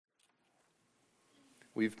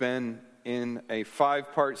We've been in a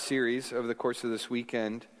 5-part series over the course of this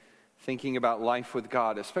weekend thinking about life with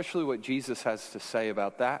God, especially what Jesus has to say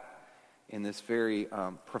about that in this very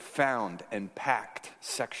profound and packed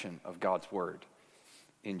section of God's Word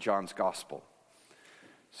in John's Gospel.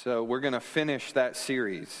 So we're going to finish that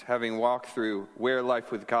series having walked through where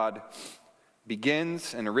life with God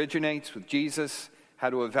begins and originates with Jesus, how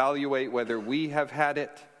to evaluate whether we have had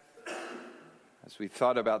it, as we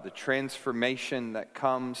thought about the transformation that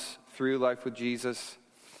comes through life with Jesus.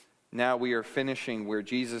 Now we are finishing where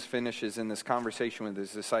Jesus finishes in this conversation with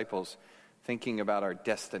his disciples, thinking about our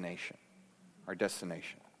destination. Our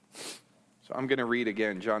destination. So I'm going to read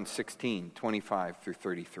again John 16, 25 through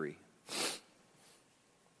 33.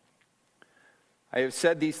 I have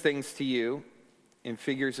said these things to you in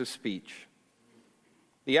figures of speech.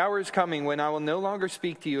 The hour is coming when I will no longer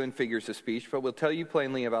speak to you in figures of speech, but will tell you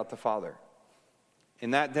plainly about the Father.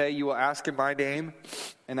 In that day you will ask in my name,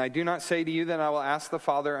 and I do not say to you that I will ask the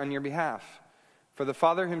Father on your behalf. For the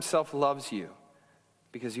Father himself loves you,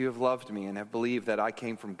 because you have loved me and have believed that I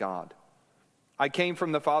came from God. I came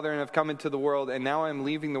from the Father and have come into the world, and now I am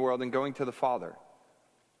leaving the world and going to the Father.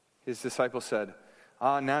 His disciples said,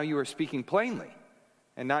 now you are speaking plainly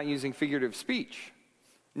and not using figurative speech.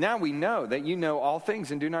 Now we know that you know all things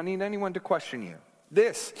and do not need anyone to question you.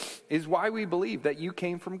 This is why we believe that you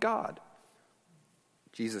came from God.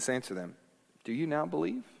 Jesus answered them, do you now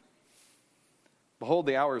believe? Behold,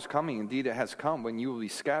 the hour is coming, indeed it has come, when you will be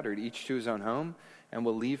scattered, each to his own home, and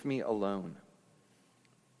will leave me alone.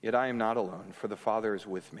 Yet I am not alone, for the Father is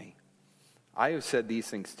with me. I have said these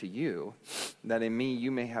things to you, that in me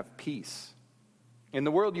you may have peace. In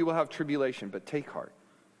the world you will have tribulation, but take heart.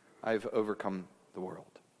 I have overcome the world.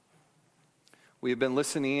 We have been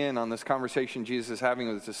listening in on this conversation Jesus is having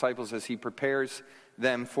with his disciples as he prepares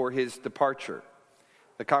them for his departure.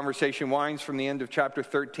 The conversation winds from the end of chapter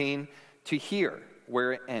 13 to here,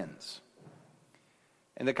 where it ends.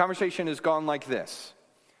 And the conversation has gone like this.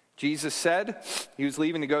 Jesus said he was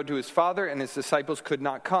leaving to go to his Father, and his disciples could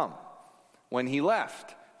not come. When he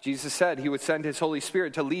left, Jesus said he would send his Holy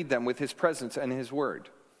Spirit to lead them with his presence and his word.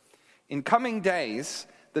 In coming days,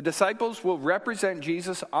 the disciples will represent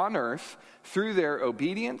Jesus on earth through their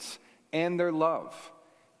obedience and their love,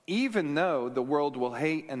 even though the world will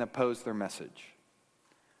hate and oppose their message.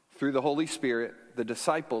 Through the Holy Spirit, the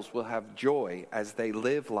disciples will have joy as they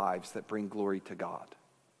live lives that bring glory to God.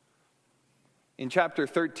 In chapter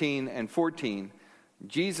 13 and 14,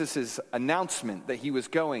 Jesus' announcement that he was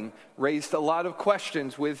going raised a lot of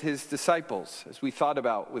questions with his disciples, as we thought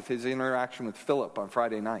about with his interaction with Philip on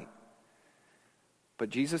Friday night.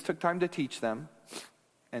 But Jesus took time to teach them,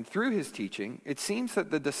 and through his teaching, it seems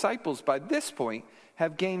that the disciples by this point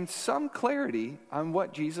have gained some clarity on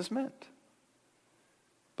what Jesus meant.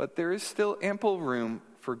 But there is still ample room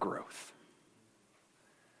for growth.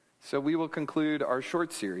 So we will conclude our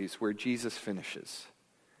short series where Jesus finishes,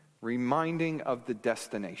 reminding of the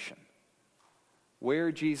destination,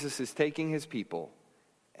 where Jesus is taking his people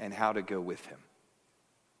and how to go with him.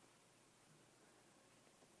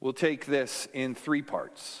 We'll take this in 3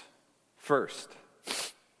 parts. First,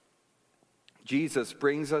 Jesus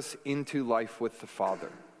brings us into life with the Father.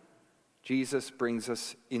 Jesus brings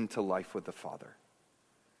us into life with the Father.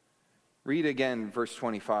 Read again verse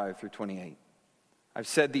 25 through 28. I've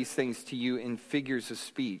said these things to you in figures of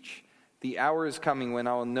speech. The hour is coming when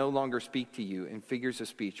I will no longer speak to you in figures of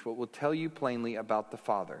speech, but will tell you plainly about the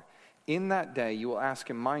Father. In that day you will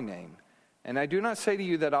ask in my name, and I do not say to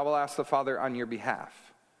you that I will ask the Father on your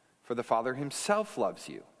behalf, for the Father himself loves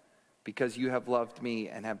you, because you have loved me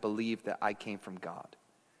and have believed that I came from God.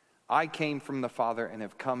 I came from the Father and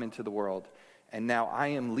have come into the world, and now I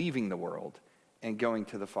am leaving the world and going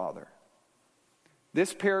to the Father.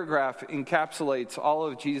 This paragraph encapsulates all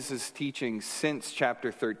of Jesus' teachings since chapter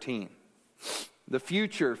 13. The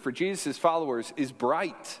future for Jesus' followers is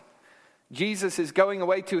bright. Jesus is going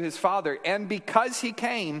away to his Father, and because he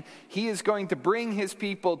came, he is going to bring his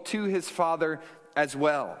people to his Father as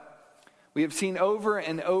well. We have seen over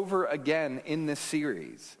and over again in this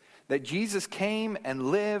series that Jesus came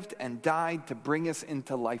and lived and died to bring us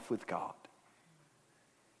into life with God.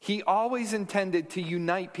 He always intended to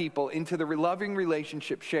unite people into the loving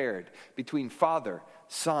relationship shared between Father,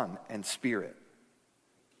 Son, and Spirit.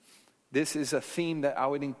 This is a theme that I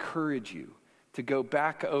would encourage you to go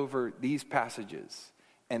back over these passages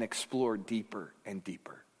and explore deeper and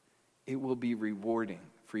deeper. It will be rewarding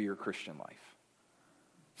for your Christian life.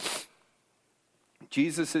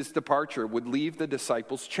 Jesus' departure would leave the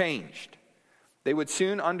disciples changed. They would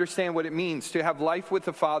soon understand what it means to have life with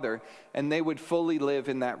the Father, and they would fully live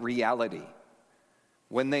in that reality.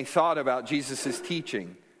 when they thought about Jesus'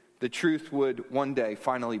 teaching, the truth would one day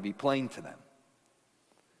finally be plain to them.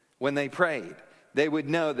 When they prayed, they would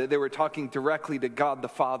know that they were talking directly to God the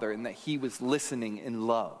Father and that He was listening in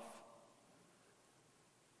love.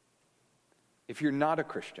 If you're not a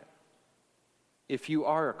Christian, if you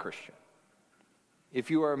are a Christian,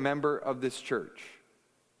 if you are a member of this church,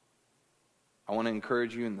 I want to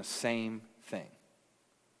encourage you in the same thing.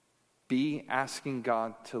 Be asking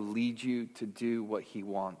God to lead you to do what He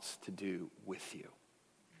wants to do with you.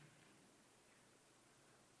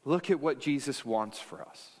 Look at what Jesus wants for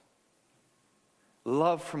us.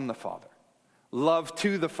 Love from the Father. Love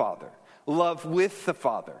to the Father. Love with the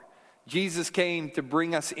Father. Jesus came to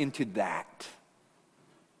bring us into that.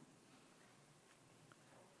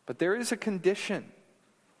 But there is a condition.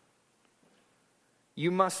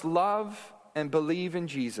 You must love and believe in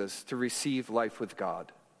Jesus to receive life with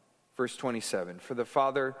God. Verse 27, for the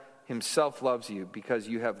Father Himself loves you because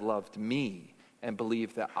you have loved me and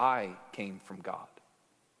believed that I came from God.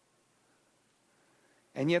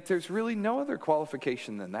 And yet there's really no other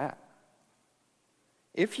qualification than that.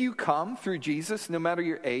 If you come through Jesus, no matter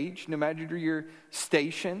your age, no matter your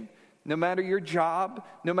station, no matter your job,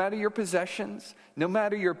 no matter your possessions, no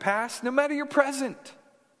matter your past, no matter your present,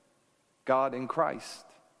 God in Christ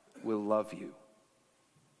will love you.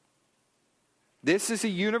 This is a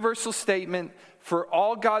universal statement for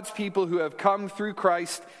all God's people who have come through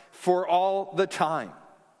Christ for all the time.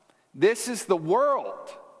 This is the world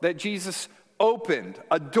that Jesus opened,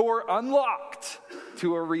 a door unlocked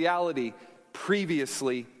to a reality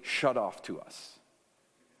previously shut off to us.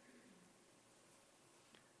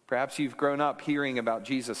 Perhaps you've grown up hearing about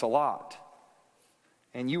Jesus a lot,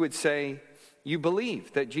 and you would say you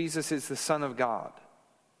believe that Jesus is the Son of God.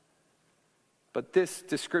 But this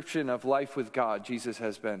description of life with God Jesus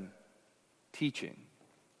has been teaching,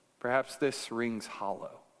 perhaps this rings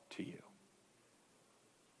hollow to you.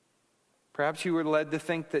 Perhaps you were led to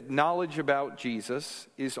think that knowledge about Jesus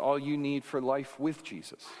is all you need for life with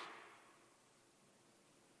Jesus.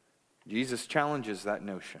 Jesus challenges that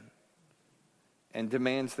notion and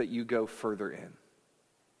demands that you go further in.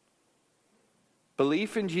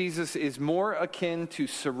 Belief in Jesus is more akin to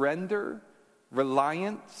surrender,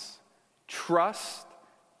 reliance, trust,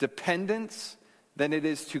 dependence than it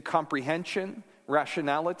is to comprehension,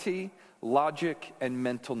 rationality, logic, and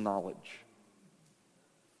mental knowledge.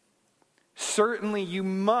 Certainly you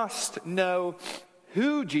must know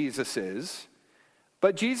who Jesus is,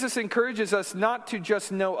 but Jesus encourages us not to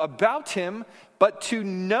just know about Him, but to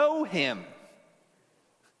know Him,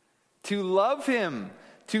 to love Him,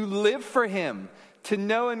 to live for Him, to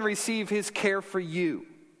know and receive His care for you.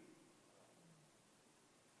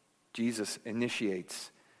 Jesus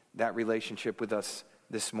initiates that relationship with us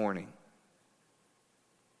this morning.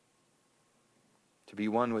 To be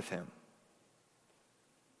one with Him.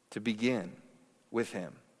 To begin with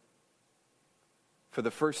Him. For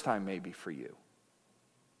the first time maybe for you.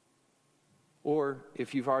 Or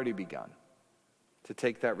if you've already begun, to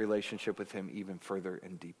take that relationship with Him even further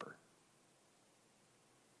and deeper.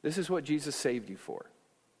 This is what Jesus saved you for.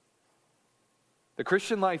 The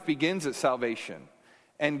Christian life begins at salvation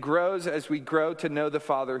and grows as we grow to know the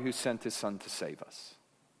Father who sent His Son to save us.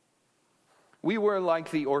 We were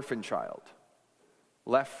like the orphan child,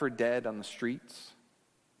 left for dead on the streets,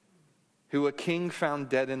 who a king found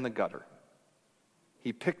dead in the gutter.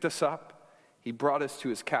 He picked us up, He brought us to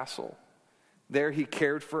His castle. There He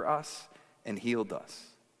cared for us and healed us.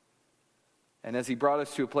 And as He brought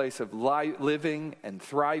us to a place of living and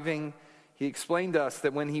thriving, He explained to us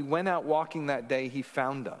that when He went out walking that day, He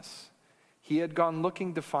found us. He had gone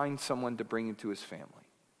looking to find someone to bring into His family.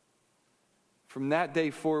 From that day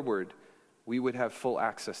forward, we would have full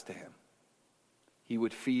access to Him. He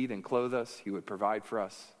would feed and clothe us. He would provide for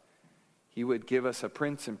us. He would give us a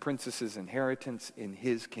prince and princess's inheritance in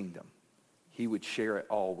His kingdom. He would share it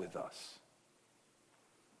all with us.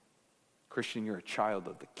 Christian, you're a child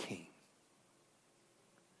of the King.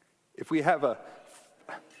 If we have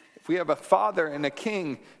a Father and a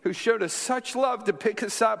King who showed us such love to pick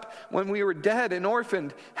us up when we were dead and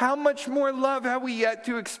orphaned, how much more love have we yet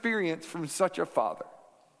to experience from such a Father?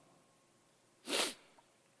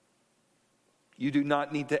 You do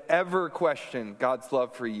not need to ever question God's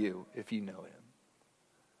love for you if you know Him.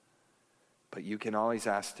 But you can always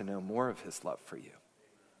ask to know more of His love for you.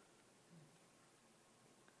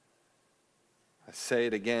 I say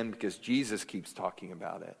it again because Jesus keeps talking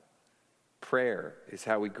about it. Prayer is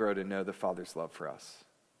how we grow to know the Father's love for us.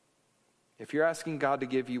 If you're asking God to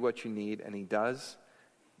give you what you need, and He does,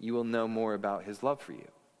 you will know more about His love for you.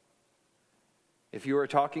 If you are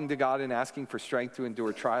talking to God and asking for strength to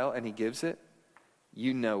endure trial, and He gives it,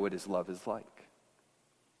 you know what his love is like.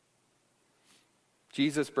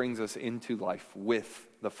 Jesus brings us into life with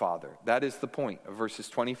the Father. That is the point of verses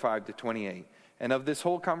 25 to 28 and of this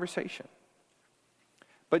whole conversation.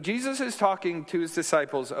 But Jesus is talking to his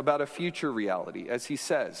disciples about a future reality. As he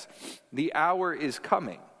says, the hour is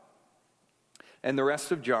coming. And the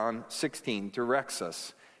rest of John 16 directs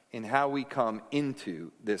us in how we come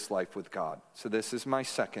into this life with God. So this is my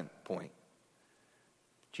second point.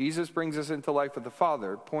 Jesus brings us into life with the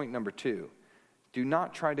Father. Point number 2, do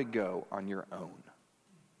not try to go on your own.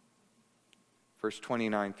 Verse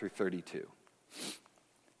 29 through 32.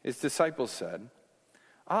 His disciples said,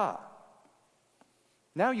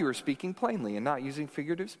 now you are speaking plainly and not using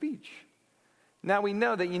figurative speech. Now we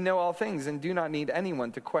know that you know all things and do not need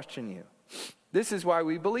anyone to question you. This is why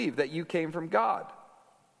we believe that you came from God.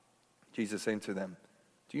 Jesus answered them,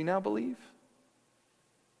 do you now believe?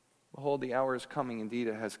 Behold, the hour is coming, indeed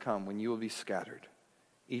it has come, when you will be scattered,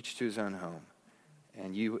 each to his own home,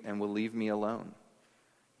 and will leave me alone.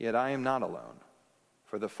 Yet I am not alone,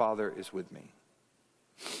 for the Father is with me.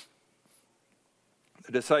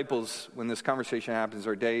 The disciples, when this conversation happens,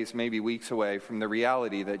 are days, maybe weeks away from the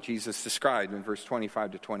reality that Jesus described in verse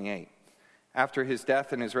 25 to 28. After his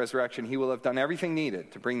death and his resurrection, he will have done everything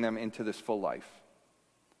needed to bring them into this full life.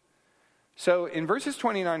 So in verses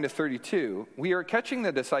 29 to 32, we are catching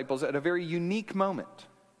the disciples at a very unique moment.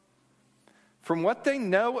 From what they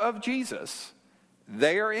know of Jesus,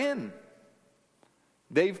 they are in.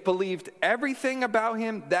 They've believed everything about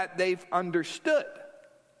him that they've understood.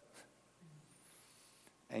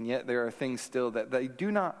 And yet there are things still that they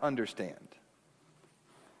do not understand.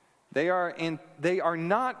 They are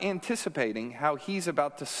not anticipating how he's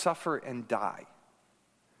about to suffer and die.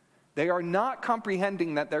 They are not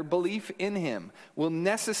comprehending that their belief in him will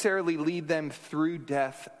necessarily lead them through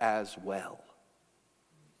death as well.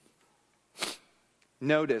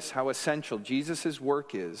 Notice how essential Jesus'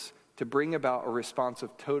 work is to bring about a response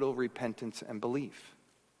of total repentance and belief.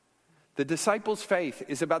 The disciples' faith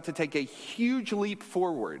is about to take a huge leap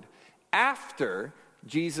forward after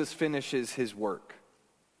Jesus finishes his work.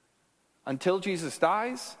 Until Jesus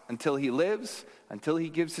dies, until he lives, until he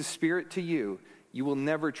gives his Spirit to you, you will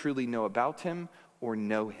never truly know about him or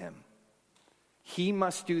know him. He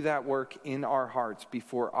must do that work in our hearts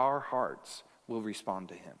before our hearts will respond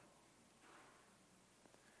to him.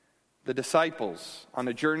 The disciples on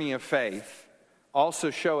a journey of faith also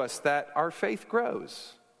show us that our faith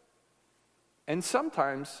grows and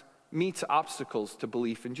sometimes meets obstacles to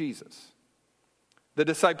belief in Jesus. The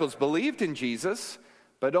disciples believed in Jesus,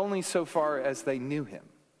 but only so far as they knew him.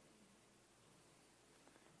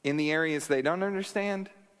 In the areas they don't understand,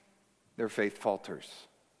 their faith falters.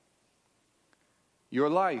 Your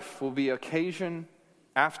life will be occasion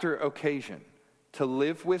after occasion to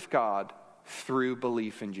live with God through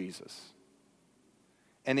belief in Jesus.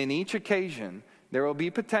 And in each occasion, there will be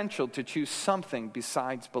potential to choose something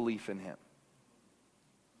besides belief in him.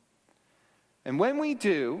 And when we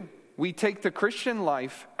do, we take the Christian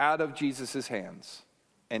life out of Jesus' hands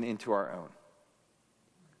and into our own.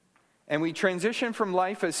 And we transition from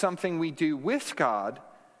life as something we do with God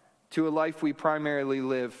to a life we primarily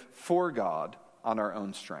live for God on our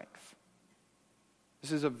own strength.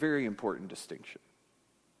 This is a very important distinction.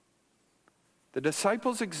 The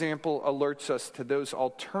disciples' example alerts us to those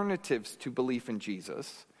alternatives to belief in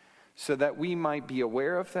Jesus so that we might be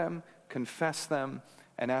aware of them, confess them,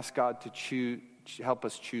 and ask God to help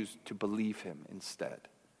us choose to believe him instead.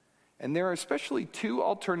 And there are especially two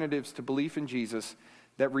alternatives to belief in Jesus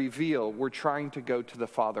that reveal we're trying to go to the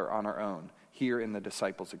Father on our own here in the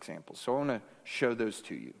disciples' example. So I want to show those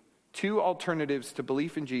to you. Two alternatives to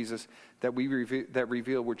belief in Jesus that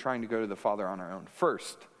reveal we're trying to go to the Father on our own.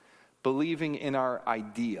 First, believing in our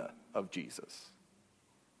idea of Jesus.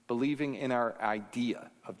 Believing in our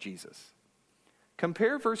idea of Jesus.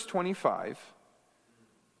 Compare verse 25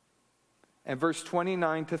 and verse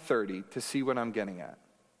 29 to 30 to see what I'm getting at.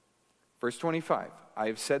 Verse 25, I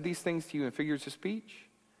have said these things to you in figures of speech.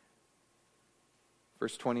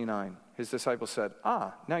 Verse 29, his disciples said,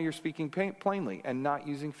 now you're speaking plainly and not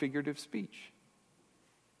using figurative speech.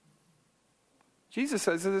 Jesus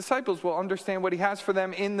says the disciples will understand what he has for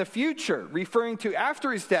them in the future, referring to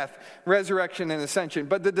after his death, resurrection, and ascension.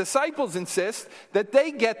 But the disciples insist that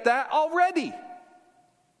they get that already.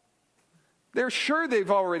 They're sure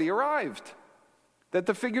they've already arrived, that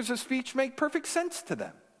the figures of speech make perfect sense to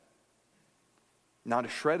them. Not a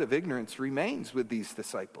shred of ignorance remains with these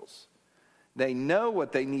disciples. They know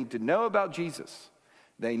what they need to know about Jesus.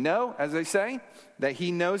 They know, as I say, that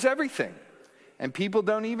he knows everything. And people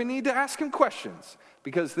don't even need to ask him questions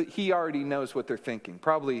because he already knows what they're thinking,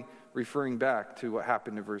 probably referring back to what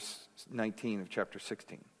happened in verse 19 of chapter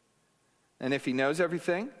 16. And if he knows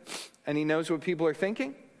everything, and he knows what people are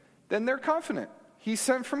thinking, then they're confident. He's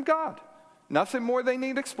sent from God. Nothing more they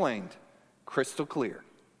need explained. Crystal clear.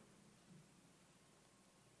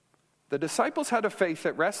 The disciples had a faith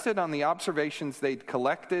that rested on the observations they'd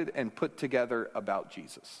collected and put together about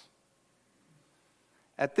Jesus.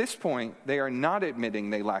 At this point, they are not admitting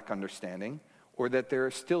they lack understanding or that there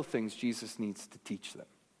are still things Jesus needs to teach them.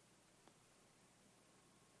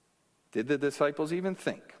 Did the disciples even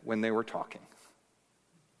think when they were talking?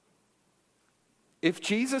 If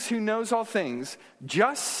Jesus, who knows all things,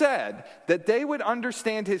 just said that they would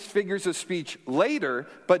understand his figures of speech later,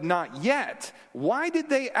 but not yet, why did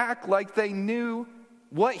they act like they knew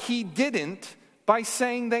what he didn't by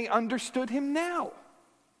saying they understood him now?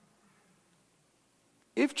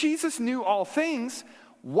 If Jesus knew all things,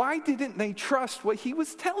 why didn't they trust what he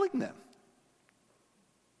was telling them?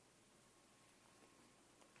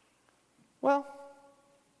 Well,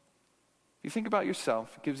 if you think about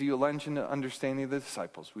yourself, it gives you a lens into understanding of the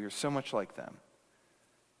disciples. We are so much like them.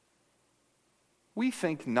 We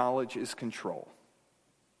think knowledge is control.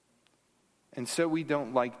 And so we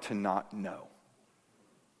don't like to not know.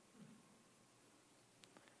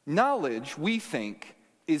 Knowledge, we think,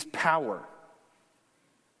 is power.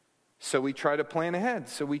 So we try to plan ahead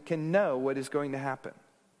so we can know what is going to happen.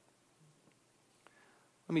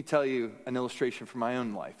 Let me tell you an illustration from my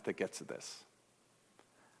own life that gets at this.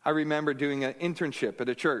 I remember doing an internship at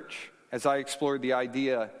a church as I explored the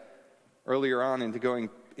idea earlier on into going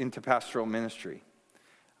into pastoral ministry.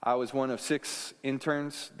 I was one of 6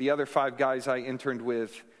 interns. The other 5 guys I interned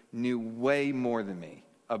with knew way more than me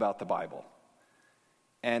about the Bible.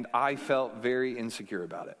 And I felt very insecure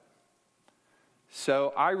about it.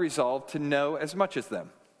 So I resolved to know as much as them.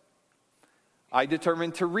 I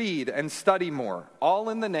determined to read and study more, all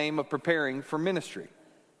in the name of preparing for ministry.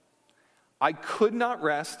 I could not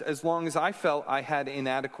rest as long as I felt I had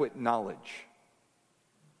inadequate knowledge.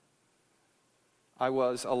 I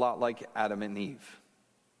was a lot like Adam and Eve.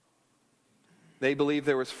 They believed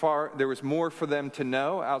there was more for them to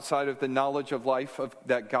know outside of the knowledge of life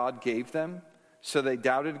that God gave them. So they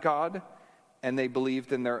doubted God, and they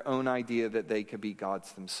believed in their own idea that they could be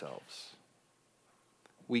gods themselves.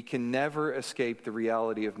 We can never escape the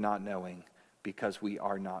reality of not knowing because we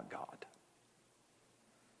are not God.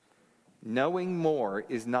 Knowing more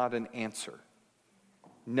is not an answer.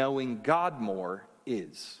 Knowing God more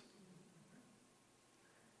is.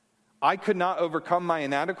 I could not overcome my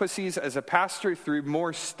inadequacies as a pastor through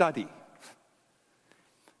more study.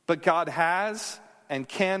 But God has and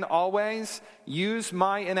can always use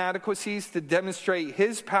my inadequacies to demonstrate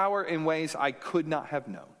his power in ways I could not have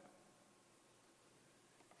known.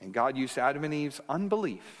 And God used Adam and Eve's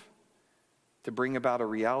unbelief to bring about a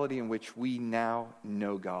reality in which we now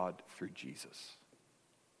know God through Jesus.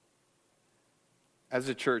 As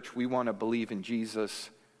a church, we want to believe in Jesus,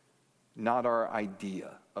 not our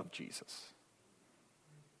idea of Jesus.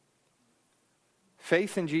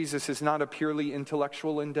 Faith in Jesus is not a purely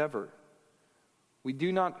intellectual endeavor. We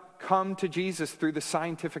do not come to Jesus through the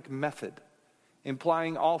scientific method,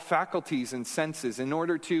 implying all faculties and senses in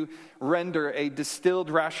order to render a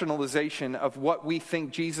distilled rationalization of what we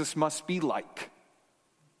think Jesus must be like.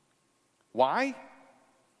 Why?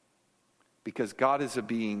 Because God is a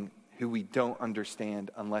being who we don't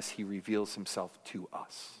understand unless he reveals himself to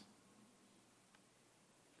us.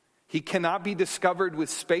 He cannot be discovered with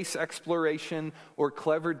space exploration or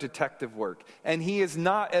clever detective work. And he is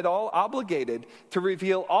not at all obligated to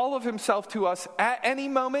reveal all of himself to us at any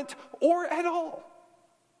moment or at all.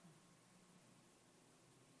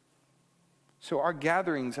 So our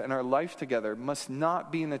gatherings and our life together must not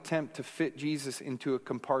be an attempt to fit Jesus into a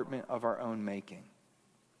compartment of our own making.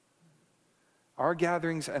 Our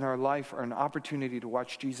gatherings and our life are an opportunity to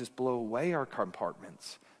watch Jesus blow away our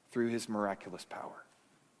compartments through his miraculous power.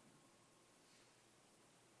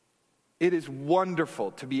 It is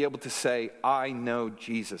wonderful to be able to say, I know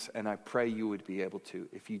Jesus, and I pray you would be able to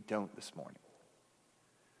if you don't this morning.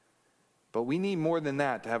 But we need more than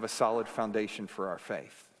that to have a solid foundation for our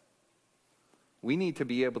faith. We need to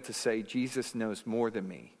be able to say, Jesus knows more than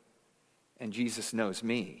me, and Jesus knows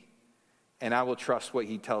me, and I will trust what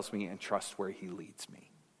he tells me and trust where he leads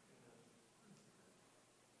me.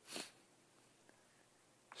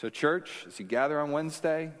 So church, as you gather on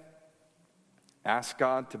Wednesday, ask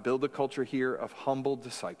God to build a culture here of humble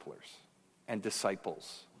disciplers and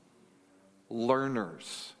disciples,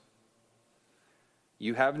 learners.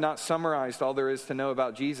 You have not summarized all there is to know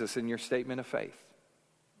about Jesus in your statement of faith.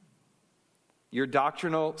 Your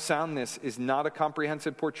doctrinal soundness is not a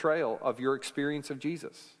comprehensive portrayal of your experience of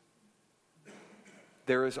Jesus.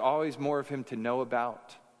 there is always more of him to know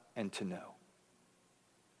about and to know.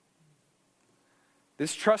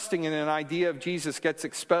 This trusting in an idea of Jesus gets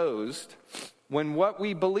exposed when what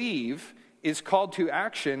we believe is called to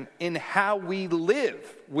action in how we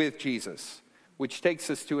live with Jesus, which takes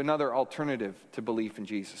us to another alternative to belief in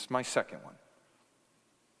Jesus, my second one.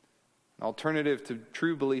 An alternative to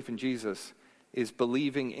true belief in Jesus is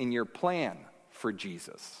believing in your plan for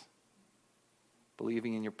Jesus.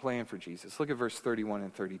 Believing in your plan for Jesus. Look at verse 31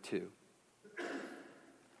 and 32.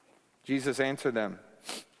 Jesus answered them,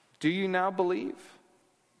 "Do you now believe?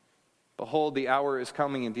 Behold, the hour is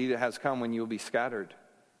coming, indeed it has come, when you will be scattered,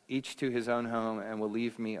 each to his own home, and will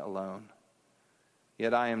leave me alone.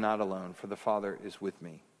 Yet I am not alone, for the Father is with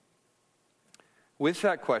me." With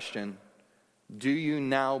that question, do you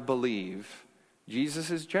now believe?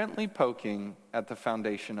 Jesus is gently poking at the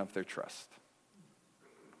foundation of their trust.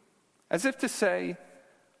 As if to say,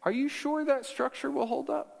 are you sure that structure will hold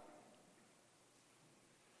up?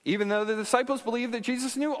 Even though the disciples believed that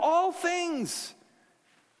Jesus knew all things,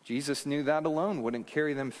 Jesus knew that alone wouldn't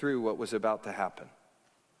carry them through what was about to happen.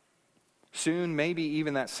 Soon, maybe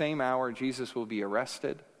even that same hour, Jesus will be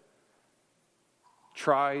arrested,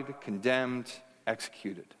 tried, condemned,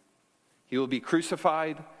 executed. He will be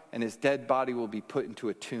crucified, and his dead body will be put into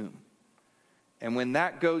a tomb. And when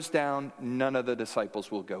that goes down, none of the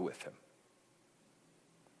disciples will go with him.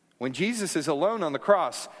 When Jesus is alone on the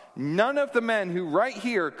cross, none of the men who right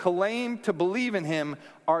here claim to believe in him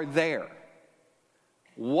are there.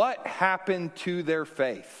 What happened to their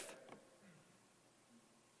faith?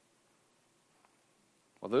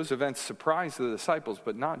 Well, those events surprised the disciples,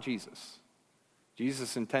 but not Jesus.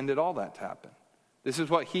 Jesus intended all that to happen. This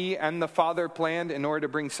is what he and the Father planned in order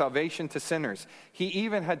to bring salvation to sinners. He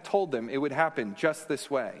even had told them it would happen just this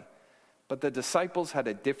way. But the disciples had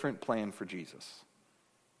a different plan for Jesus.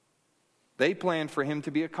 They planned for him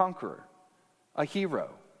to be a conqueror, a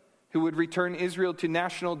hero, who would return Israel to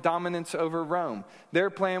national dominance over Rome. Their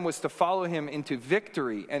plan was to follow him into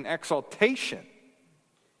victory and exaltation.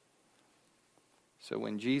 So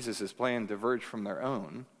when Jesus' plan diverged from their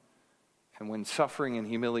own, and when suffering and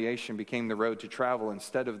humiliation became the road to travel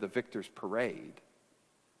instead of the victor's parade,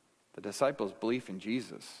 the disciples' belief in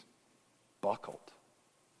Jesus buckled.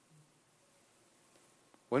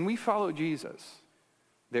 When we follow Jesus,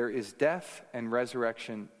 there is death and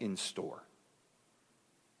resurrection in store.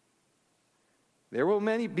 There will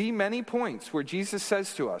be many points where Jesus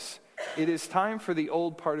says to us, it is time for the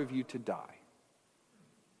old part of you to die.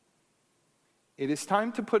 It is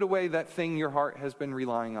time to put away that thing your heart has been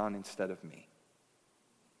relying on instead of me.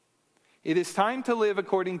 It is time to live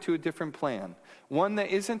according to a different plan, one that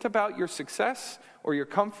isn't about your success or your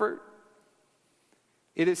comfort.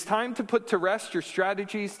 It is time to put to rest your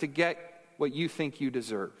strategies to get what you think you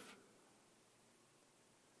deserve.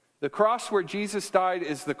 The cross where Jesus died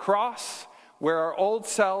is the cross where our old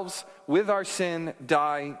selves with our sin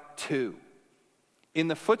die too. In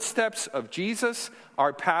the footsteps of Jesus,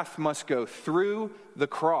 our path must go through the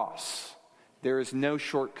cross. There is no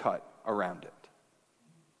shortcut around it.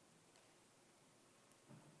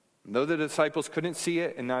 And though the disciples couldn't see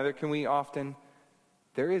it, and neither can we often,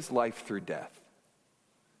 there is life through death.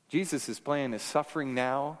 Jesus' plan is suffering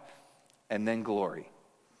now and then glory.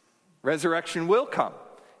 Resurrection will come.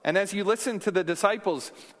 And as you listen to the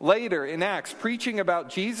disciples later in Acts preaching about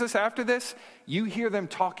Jesus after this, you hear them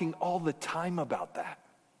talking all the time about that.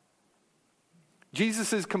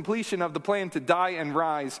 Jesus' completion of the plan to die and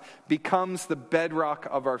rise becomes the bedrock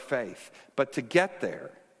of our faith. But to get there,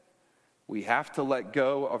 we have to let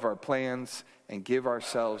go of our plans and give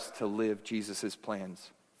ourselves to live Jesus' plans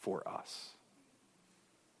for us.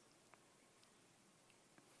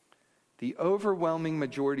 The overwhelming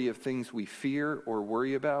majority of things we fear or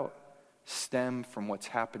worry about stem from what's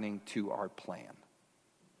happening to our plan.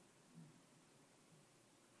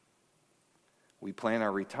 We plan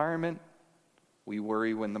our retirement. We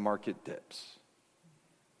worry when the market dips.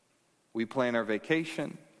 We plan our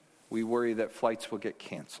vacation. We worry that flights will get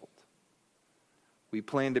canceled. We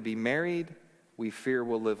plan to be married. We fear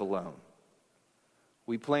we'll live alone.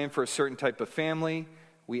 We plan for a certain type of family.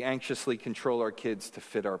 We anxiously control our kids to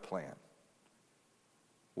fit our plan.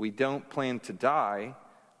 We don't plan to die.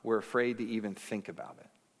 We're afraid to even think about it.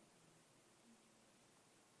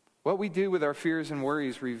 What we do with our fears and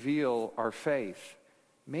worries reveal our faith,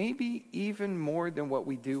 maybe even more than what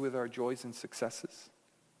we do with our joys and successes.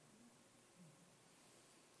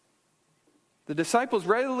 The disciples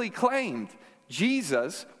readily claimed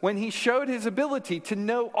Jesus when he showed his ability to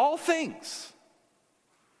know all things.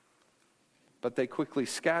 But they quickly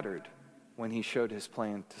scattered when he showed his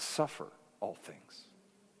plan to suffer all things.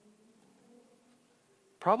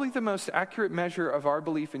 Probably the most accurate measure of our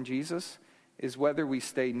belief in Jesus is whether we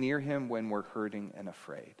stay near him when we're hurting and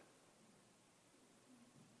afraid.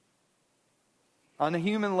 On a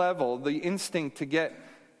human level, the instinct to get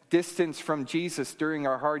distance from Jesus during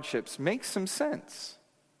our hardships makes some sense.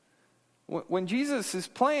 When Jesus'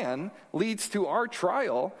 plan leads to our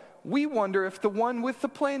trial, we wonder if the one with the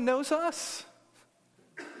plan knows us.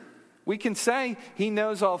 We can say he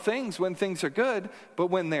knows all things when things are good, but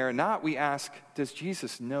when they are not, we ask, does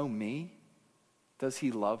Jesus know me? Does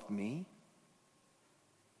he love me?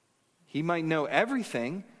 He might know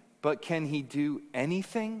everything, but can he do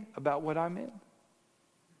anything about what I'm in?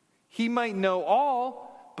 He might know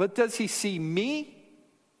all, but does he see me?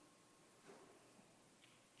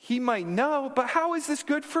 He might know, but how is this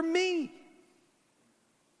good for me?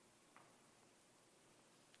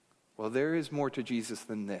 Well, there is more to Jesus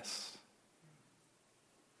than this.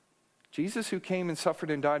 Jesus, who came and suffered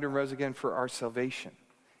and died and rose again for our salvation.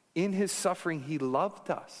 In his suffering, he loved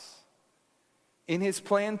us. In his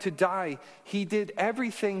plan to die, he did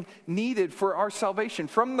everything needed for our salvation.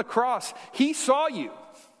 From the cross, he saw you,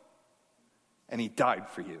 and he died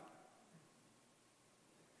for you.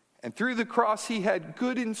 And through the cross, he had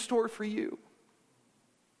good in store for you.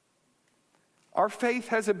 Our faith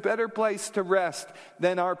has a better place to rest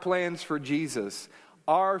than our plans for Jesus.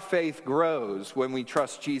 Our faith grows when we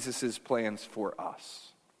trust Jesus' plans for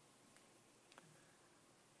us.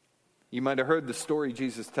 You might have heard the story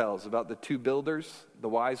Jesus tells about the two builders, the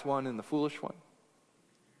wise one and the foolish one.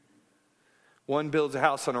 One builds a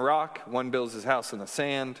house on a rock, one builds his house on the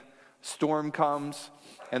sand. Storm comes,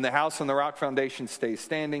 and the house on the rock foundation stays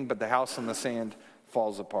standing, but the house on the sand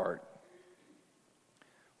falls apart.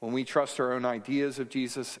 When we trust our own ideas of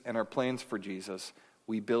Jesus and our plans for Jesus,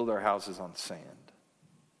 we build our houses on sand.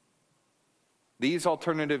 These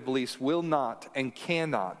alternative beliefs will not and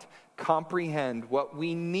cannot comprehend what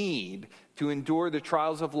we need to endure the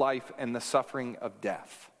trials of life and the suffering of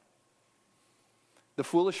death. The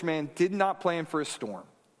foolish man did not plan for a storm.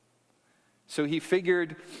 So he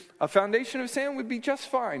figured a foundation of sand would be just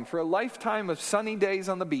fine for a lifetime of sunny days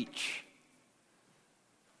on the beach.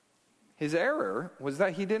 His error was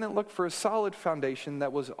that he didn't look for a solid foundation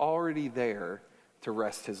that was already there to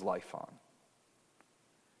rest his life on.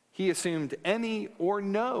 He assumed any or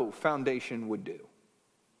no foundation would do.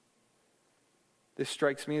 This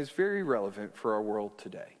strikes me as very relevant for our world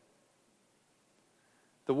today.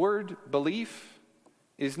 The word belief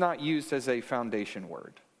is not used as a foundation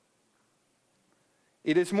word.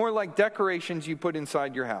 It is more like decorations you put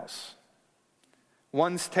inside your house.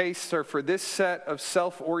 One's tastes are for this set of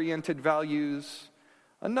self-oriented values.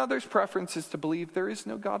 Another's preference is to believe there is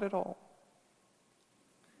no God at all.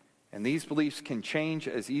 And these beliefs can change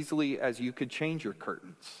as easily as you could change your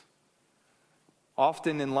curtains,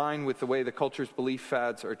 often in line with the way the culture's belief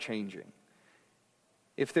fads are changing.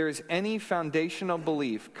 If there is any foundational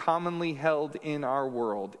belief commonly held in our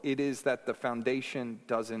world, it is that the foundation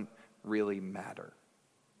doesn't really matter.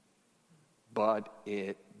 But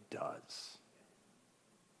it does.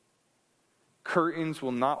 Curtains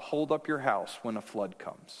will not hold up your house when a flood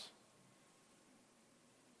comes.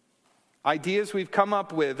 Ideas we've come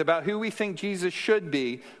up with about who we think Jesus should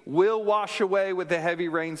be will wash away with the heavy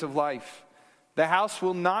rains of life. The house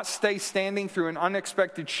will not stay standing through an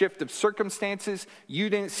unexpected shift of circumstances you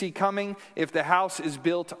didn't see coming if the house is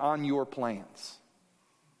built on your plans.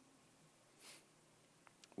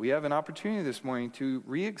 We have an opportunity this morning to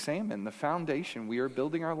re-examine the foundation we are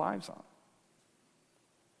building our lives on.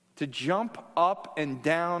 To jump up and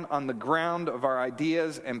down on the ground of our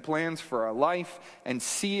ideas and plans for our life and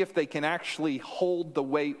see if they can actually hold the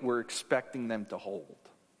weight we're expecting them to hold.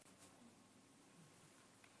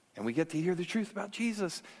 And we get to hear the truth about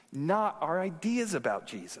Jesus, not our ideas about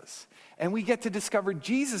Jesus. And we get to discover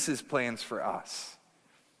Jesus' plans for us.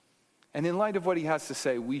 And in light of what he has to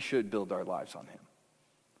say, we should build our lives on him.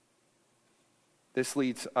 This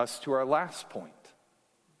leads us to our last point.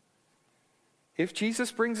 If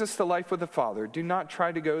Jesus brings us to life with the Father, do not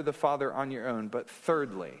try to go to the Father on your own, but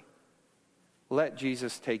thirdly, let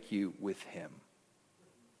Jesus take you with him.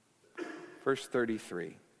 Verse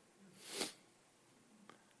 33.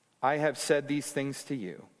 I have said these things to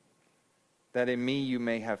you, that in me you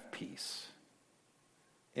may have peace.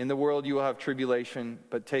 In the world you will have tribulation,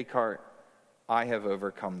 but take heart, I have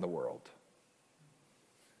overcome the world.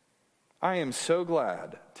 I am so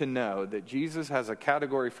glad to know that Jesus has a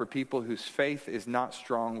category for people whose faith is not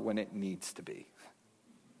strong when it needs to be.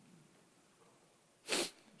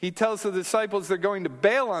 He tells the disciples they're going to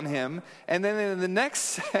bail on him, and then in the next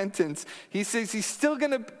sentence, he says he's still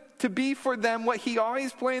going to be for them what he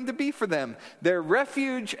always planned to be for them, their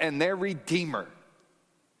refuge and their redeemer.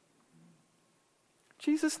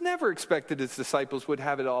 Jesus never expected his disciples would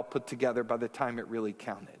have it all put together by the time it really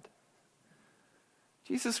counted.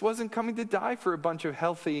 Jesus wasn't coming to die for a bunch of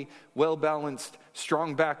healthy, well-balanced,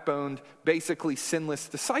 strong-backboned, basically sinless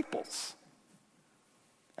disciples.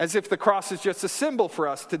 As if the cross is just a symbol for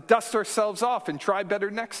us to dust ourselves off and try better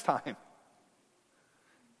next time.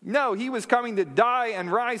 No, he was coming to die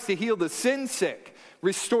and rise to heal the sin-sick,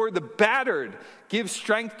 restore the battered, give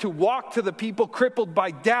strength to walk to the people crippled by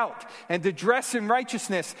doubt, and to dress in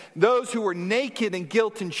righteousness those who were naked in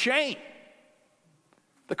guilt and shame.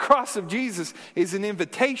 The cross of Jesus is an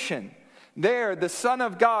invitation. There, the Son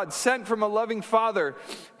of God, sent from a loving Father,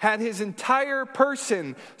 had his entire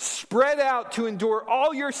person spread out to endure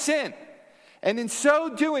all your sin. And in so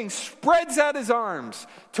doing, spreads out his arms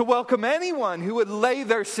to welcome anyone who would lay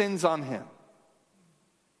their sins on him.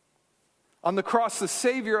 On the cross, the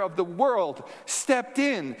Savior of the world stepped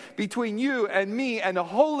in between you and me and a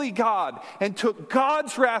holy God and took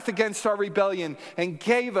God's wrath against our rebellion and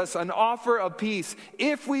gave us an offer of peace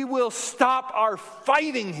if we will stop our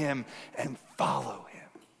fighting him and follow him.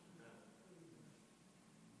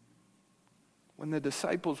 When the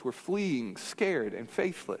disciples were fleeing, scared and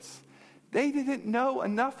faithless, they didn't know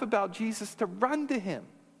enough about Jesus to run to him.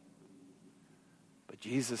 But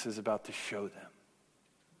Jesus is about to show them.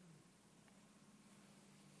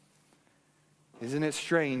 Isn't it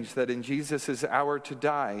strange that in Jesus' hour to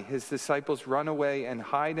die, his disciples run away and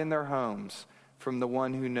hide in their homes from the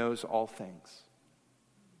one who knows all things?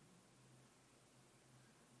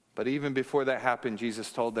 But even before that happened,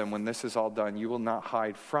 Jesus told them, when this is all done, you will not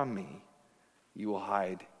hide from me, you will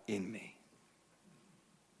hide in me.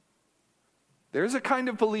 There's a kind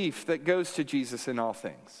of belief that goes to Jesus in all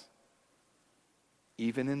things,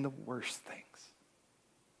 even in the worst things.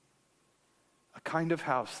 A kind of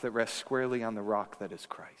house that rests squarely on the rock that is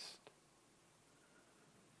Christ.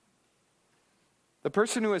 The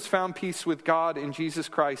person who has found peace with God in Jesus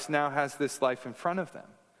Christ now has this life in front of them.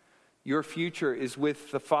 Your future is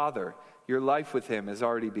with the Father. Your life with him has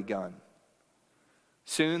already begun.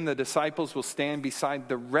 Soon the disciples will stand beside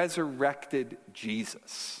the resurrected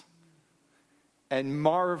Jesus and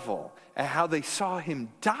marvel at how they saw him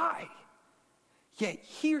die. Yet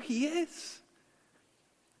here he is,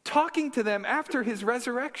 talking to them after his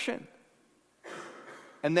resurrection.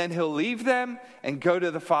 And then he'll leave them and go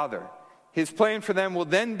to the Father. His plan for them will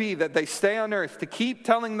then be that they stay on earth to keep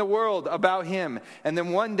telling the world about him, and then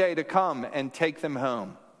one day to come and take them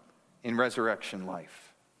home in resurrection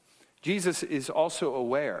life. Jesus is also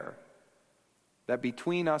aware that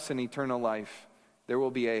between us and eternal life, there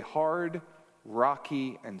will be a hard,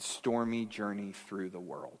 rocky, and stormy journey through the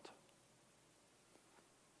world.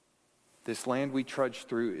 This land we trudge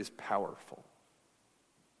through is powerful.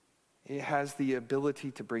 It has the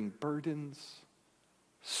ability to bring burdens,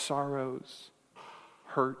 sorrows,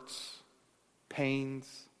 hurts,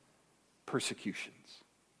 pains, persecutions.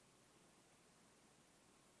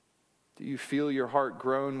 Do you feel your heart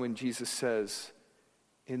groan when Jesus says,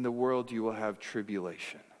 in the world you will have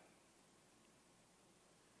tribulation?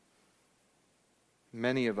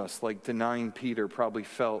 Many of us, like denying Peter probably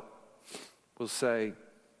felt, will say,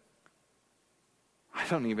 I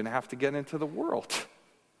don't even have to get into the world.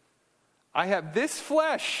 I have this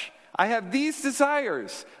flesh. I have these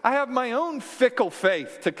desires. I have my own fickle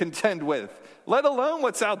faith to contend with, let alone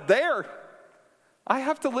what's out there. I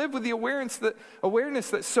have to live with the awareness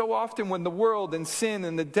that so often when the world and sin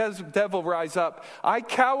and the devil rise up, I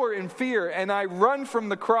cower in fear and I run from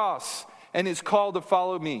the cross and his call to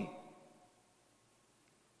follow me.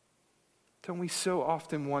 Don't we so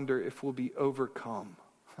often wonder if we'll be overcome?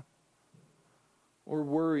 Or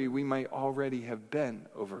worry we might already have been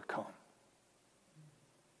overcome?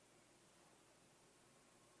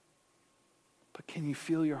 But can you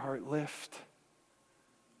feel your heart lift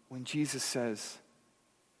when Jesus says,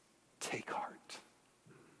 take heart.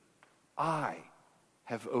 I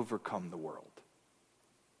have overcome the world.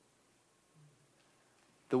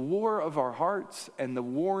 The war of our hearts and the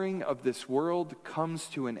warring of this world comes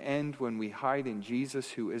to an end when we hide in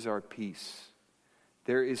Jesus, who is our peace.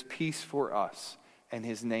 There is peace for us, and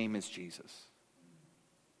his name is Jesus.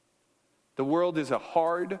 The world is a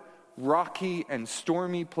hard, rocky, and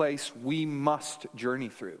stormy place we must journey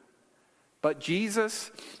through. But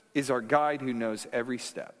Jesus is our guide who knows every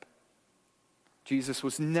step. Jesus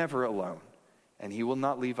was never alone, and he will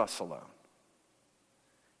not leave us alone.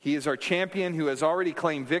 He is our champion who has already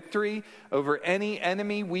claimed victory over any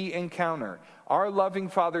enemy we encounter. Our loving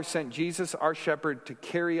Father sent Jesus, our shepherd, to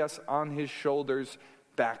carry us on his shoulders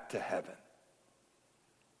back to heaven.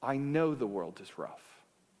 I know the world is rough,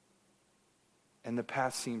 and the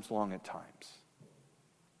path seems long at times.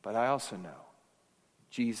 But I also know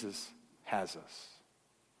Jesus has us.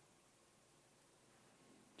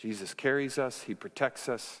 Jesus carries us. He protects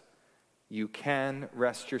us. You can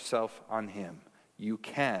rest yourself on him. You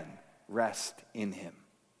can rest in him.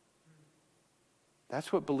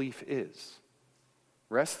 That's what belief is.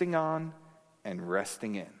 Resting on and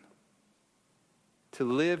resting in. To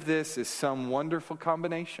live this is some wonderful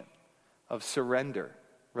combination of surrender,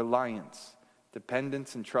 reliance,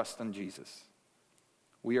 dependence, and trust on Jesus.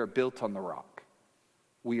 We are built on the rock.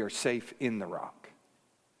 We are safe in the rock.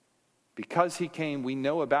 Because he came, we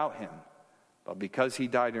know about him. But because he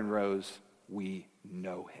died and rose, we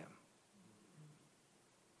know him.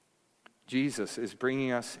 Jesus is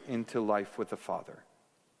bringing us into life with the Father.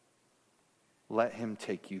 Let him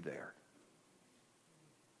take you there.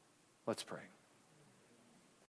 Let's pray.